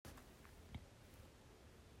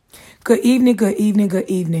Good evening, good evening, good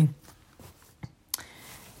evening.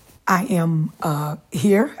 I am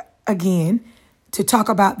here again to talk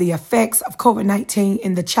about the effects of COVID-19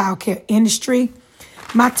 in the childcare industry.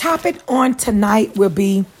 My topic on tonight will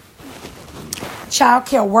be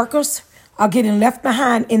childcare workers are getting left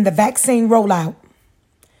behind in the vaccine rollout.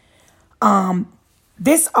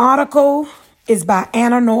 This article is by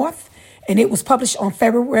Anna North, and it was published on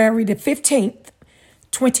February the 15th,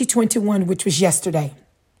 2021, which was yesterday.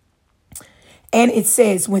 And it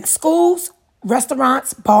says, when schools,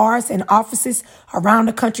 restaurants, bars, and offices around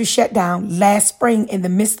the country shut down last spring in the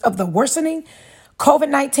midst of the worsening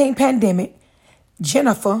COVID-19 pandemic,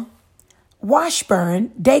 Jennifer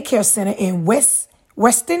Washburn Daycare Center in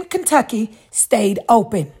Weston, Kentucky stayed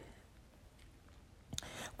open.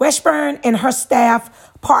 Washburn and her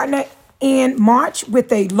staff partnered in March with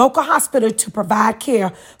a local hospital to provide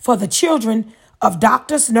care for the children of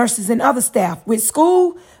doctors, nurses, and other staff. With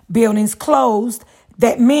school buildings closed,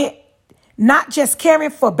 that meant not just caring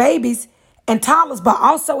for babies and toddlers, but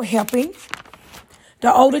also helping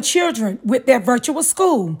the older children with their virtual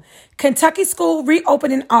school. Kentucky school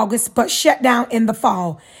reopened in August, but shut down in the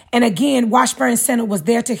fall. And again, Washburn Center was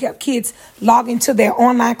there to help kids log into their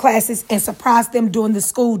online classes and surprise them during the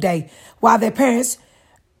school day while their parents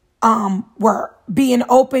were being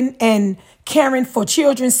open and caring for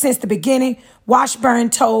children since the beginning. Washburn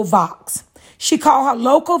told Vox she called her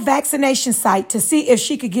local vaccination site to see if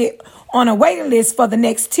she could get on a waiting list for the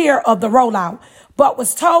next tier of the rollout, but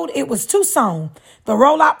was told it was too soon. The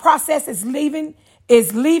rollout process is leaving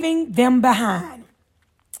them behind.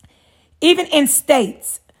 Even in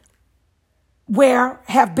states where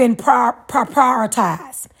have been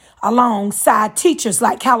prioritized alongside teachers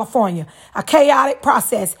like California, a chaotic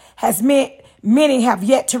process has meant many have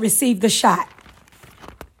yet to receive the shot.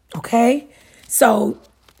 Okay? So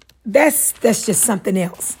that's just something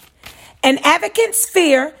else. And advocates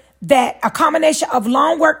fear that a combination of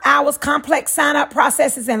long work hours, complex sign-up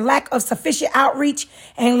processes, and lack of sufficient outreach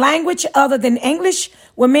and language other than English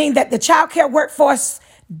will mean that the childcare workforce,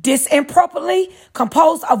 disproportionately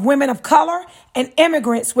composed of women of color and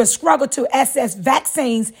immigrants, will struggle to access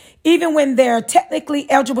vaccines even when they're technically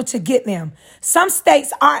eligible to get them. Some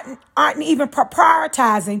states aren't even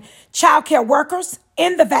prioritizing childcare workers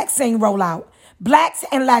in the vaccine rollout. Blacks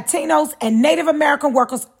and Latinos and Native American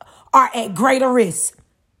workers are at greater risk.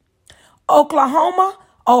 Oklahoma,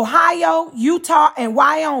 Ohio, Utah, and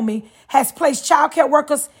Wyoming has placed childcare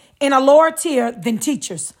workers in a lower tier than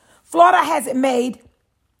teachers. Florida hasn't made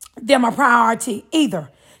them a priority either.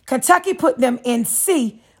 Kentucky put them in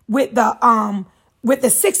C with the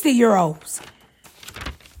 60-year-olds.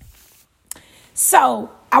 So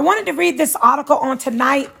I wanted to read this article on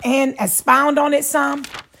tonight and expound on it some,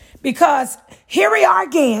 because here we are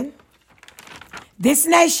again, this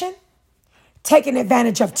nation taking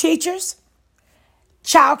advantage of teachers,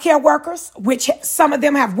 childcare workers, which some of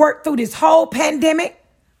them have worked through this whole pandemic,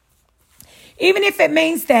 even if it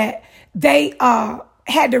means that they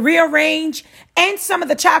had to rearrange, and some of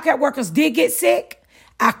the childcare workers did get sick.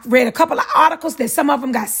 I read a couple of articles that some of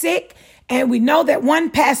them got sick, and we know that one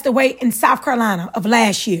passed away in South Carolina of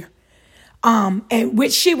last year. And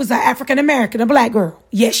which she was an African American, a black girl.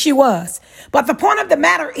 Yes, she was. But the point of the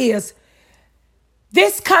matter is,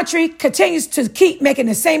 this country continues to keep making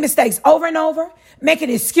the same mistakes over and over, making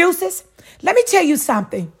excuses. Let me tell you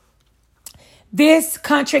something. This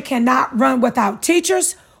country cannot run without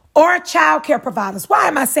teachers or child care providers. Why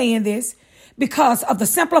am I saying this? Because of the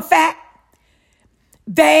simple fact,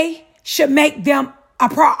 they should make them a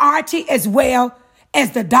priority as well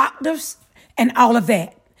as the doctors and all of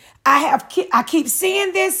that. I keep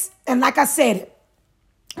seeing this, and like I said it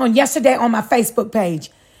on yesterday on my Facebook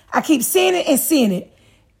page, I keep seeing it and seeing it.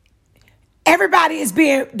 The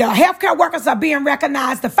healthcare workers are being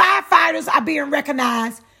recognized, the firefighters are being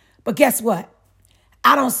recognized, but guess what?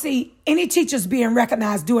 I don't see any teachers being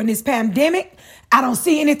recognized during this pandemic. I don't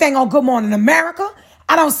see anything on Good Morning America.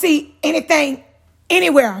 I don't see anything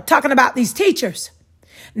anywhere talking about these teachers.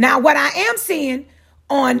 Now, what I am seeing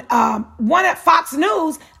on one at Fox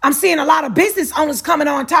News, I'm seeing a lot of business owners coming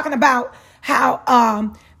on talking about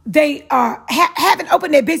how they haven't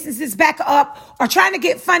opened their businesses back up or trying to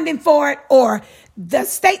get funding for it, or the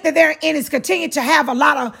state that they're in is continuing to have a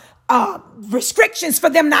lot of restrictions for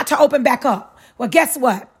them not to open back up. Well, guess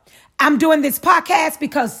what? I'm doing this podcast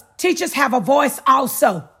because teachers have a voice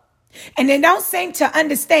also. And they don't seem to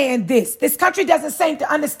understand this. This country doesn't seem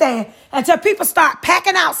to understand until people start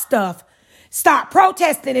packing out stuff, start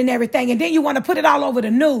protesting and everything, and then you want to put it all over the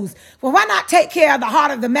news. Well, why not take care of the heart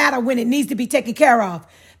of the matter when it needs to be taken care of?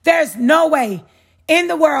 There's no way in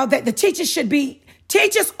the world that the teachers should be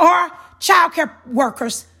Teachers or child care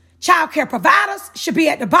workers, child care providers should be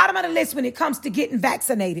at the bottom of the list when it comes to getting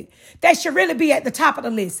vaccinated. They should really be at the top of the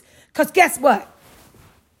list. Because guess what?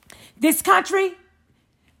 This country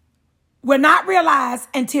will not realize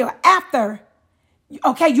until after,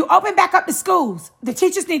 okay, you open back up the schools. The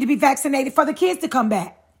teachers need to be vaccinated for the kids to come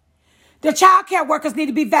back. The child care workers need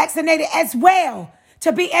to be vaccinated as well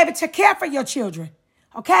to be able to care for your children,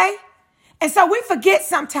 okay? And so we forget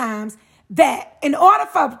sometimes that in order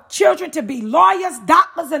for children to be lawyers,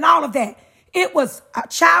 doctors, and all of that, it was a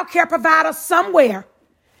child care provider somewhere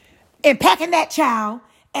impacting that child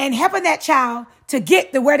and helping that child to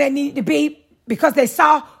get to where they needed to be because they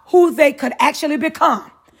saw who they could actually become.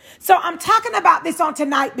 So I'm talking about this on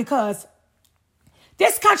tonight because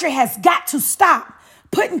this country has got to stop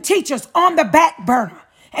putting teachers on the back burner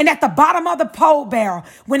and at the bottom of the pole barrel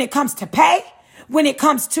when it comes to pay, when it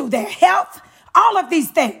comes to their health, all of these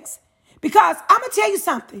things. Because I'm going to tell you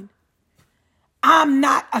something. I'm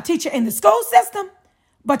not a teacher in the school system,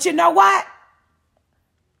 but you know what?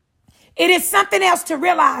 It is something else to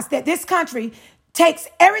realize that this country takes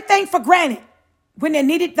everything for granted when they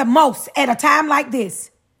need it the most at a time like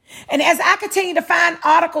this. And as I continue to find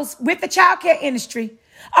articles with the childcare industry,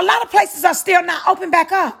 a lot of places are still not open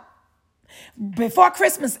back up. Before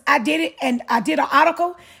Christmas, I did it, and I did an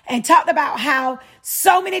article and talked about how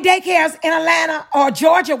so many daycares in Atlanta or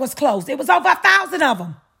Georgia was closed. It was over 1,000 of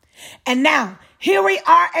them. And now, here we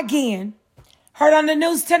are again. Heard on the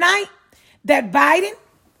news tonight that Biden,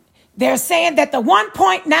 they're saying that the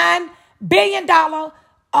 $1.9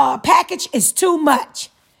 billion package is too much.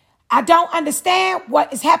 I don't understand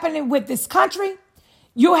what is happening with this country.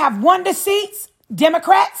 You have won the seats,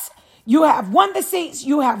 Democrats. You have won the seats.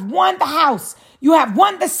 You have won the House. You have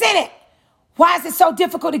won the Senate. Why is it so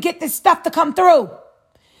difficult to get this stuff to come through?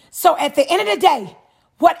 So at the end of the day,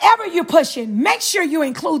 whatever you're pushing, make sure you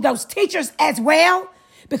include those teachers as well.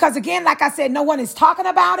 Because again, like I said, no one is talking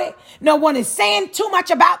about it. No one is saying too much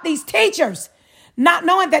about these teachers. Not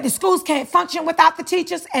knowing that the schools can't function without the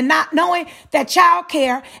teachers and not knowing that child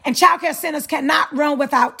care and child care centers cannot run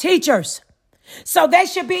without teachers. So they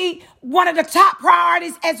should be one of the top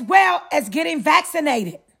priorities as well as getting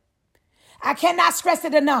vaccinated. I cannot stress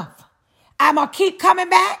it enough. I'm going to keep coming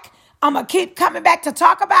back. I'm going to keep coming back to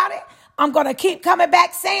talk about it. I'm going to keep coming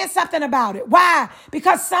back saying something about it. Why?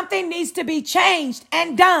 Because something needs to be changed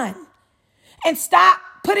and done. And stop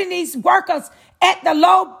putting these workers at the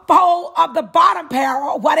low pole of the bottom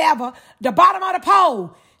barrel or whatever, the bottom of the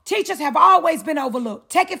pole. Teachers have always been overlooked,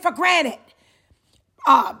 taken for granted.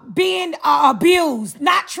 Being abused,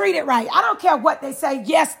 not treated right. I don't care what they say.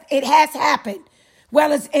 Yes, it has happened.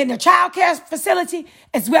 Well as in the child care facility,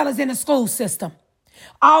 as well as in the school system.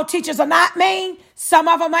 All teachers are not mean. Some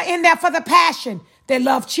of them are in there for the passion. They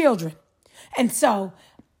love children. And so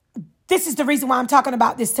this is the reason why I'm talking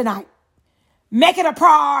about this tonight. Make it a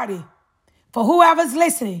priority for whoever's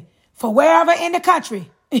listening, for wherever in the country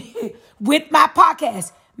with my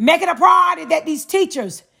podcast. Make it a priority that these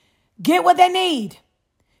teachers get what they need.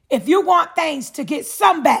 If you want things to get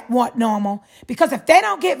some back want normal, because if they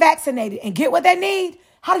don't get vaccinated and get what they need,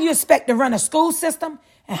 how do you expect to run a school system?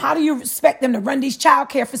 And how do you expect them to run these child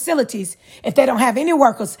care facilities if they don't have any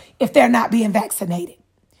workers, if they're not being vaccinated?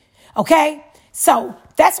 Okay? So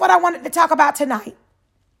that's what I wanted to talk about tonight.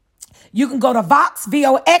 You can go to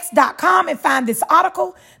vox.com and find this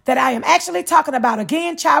article that I am actually talking about.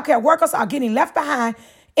 Again, child care workers are getting left behind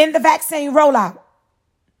in the vaccine rollout.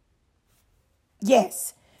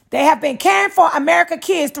 Yes, they have been caring for American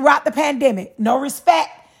kids throughout the pandemic. No respect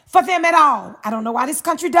for them at all. I don't know why this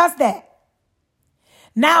country does that.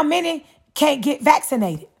 Now many can't get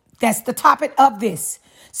vaccinated. That's the topic of this.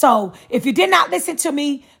 So if you did not listen to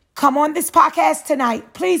me come on this podcast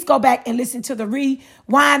tonight, please go back and listen to the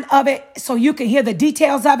rewind of it so you can hear the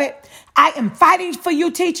details of it. I am fighting for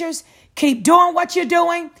you teachers. Keep doing what you're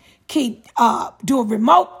doing. Keep doing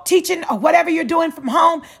remote teaching or whatever you're doing from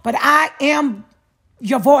home. But I am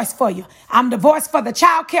your voice for you. I'm the voice for the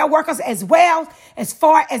child care workers as well, as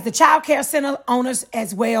far as the child care center owners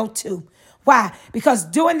as well too. Why? Because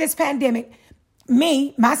during this pandemic,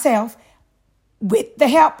 myself, with the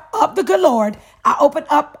help of the good Lord, I opened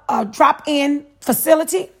up a drop-in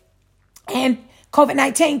facility and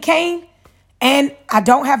COVID-19 came and I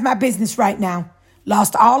don't have my business right now.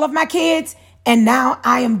 Lost all of my kids and now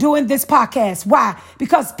I am doing this podcast. Why?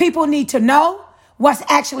 Because people need to know what's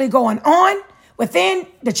actually going on within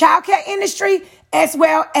the childcare industry as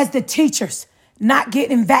well as the teachers not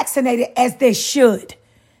getting vaccinated as they should.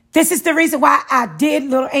 This is the reason why I did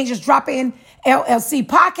Little Angels Drop-In LLC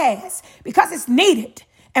podcast, because it's needed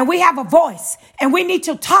and we have a voice and we need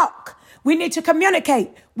to talk. We need to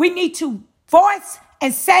communicate. We need to voice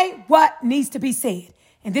and say what needs to be said.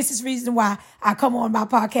 And this is the reason why I come on my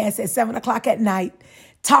podcast at 7 o'clock at night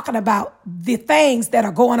talking about the things that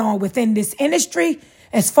are going on within this industry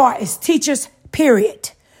as far as teachers,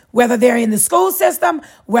 period. Whether they're in the school system,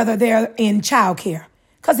 whether they're in childcare.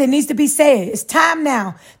 Because it needs to be said. It's time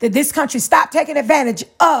now that this country stop taking advantage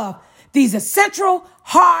of these essential,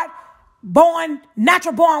 hard-born,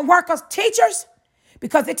 natural-born workers, teachers,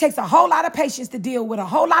 because it takes a whole lot of patience to deal with a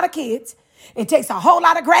whole lot of kids. It takes a whole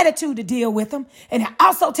lot of gratitude to deal with them. And it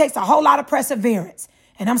also takes a whole lot of perseverance.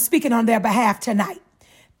 And I'm speaking on their behalf tonight.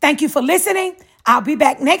 Thank you for listening. I'll be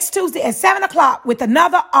back next Tuesday at 7 o'clock with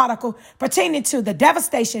another article pertaining to the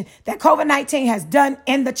devastation that COVID-19 has done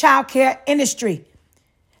in the child care industry.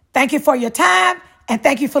 Thank you for your time and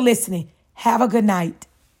thank you for listening. Have a good night.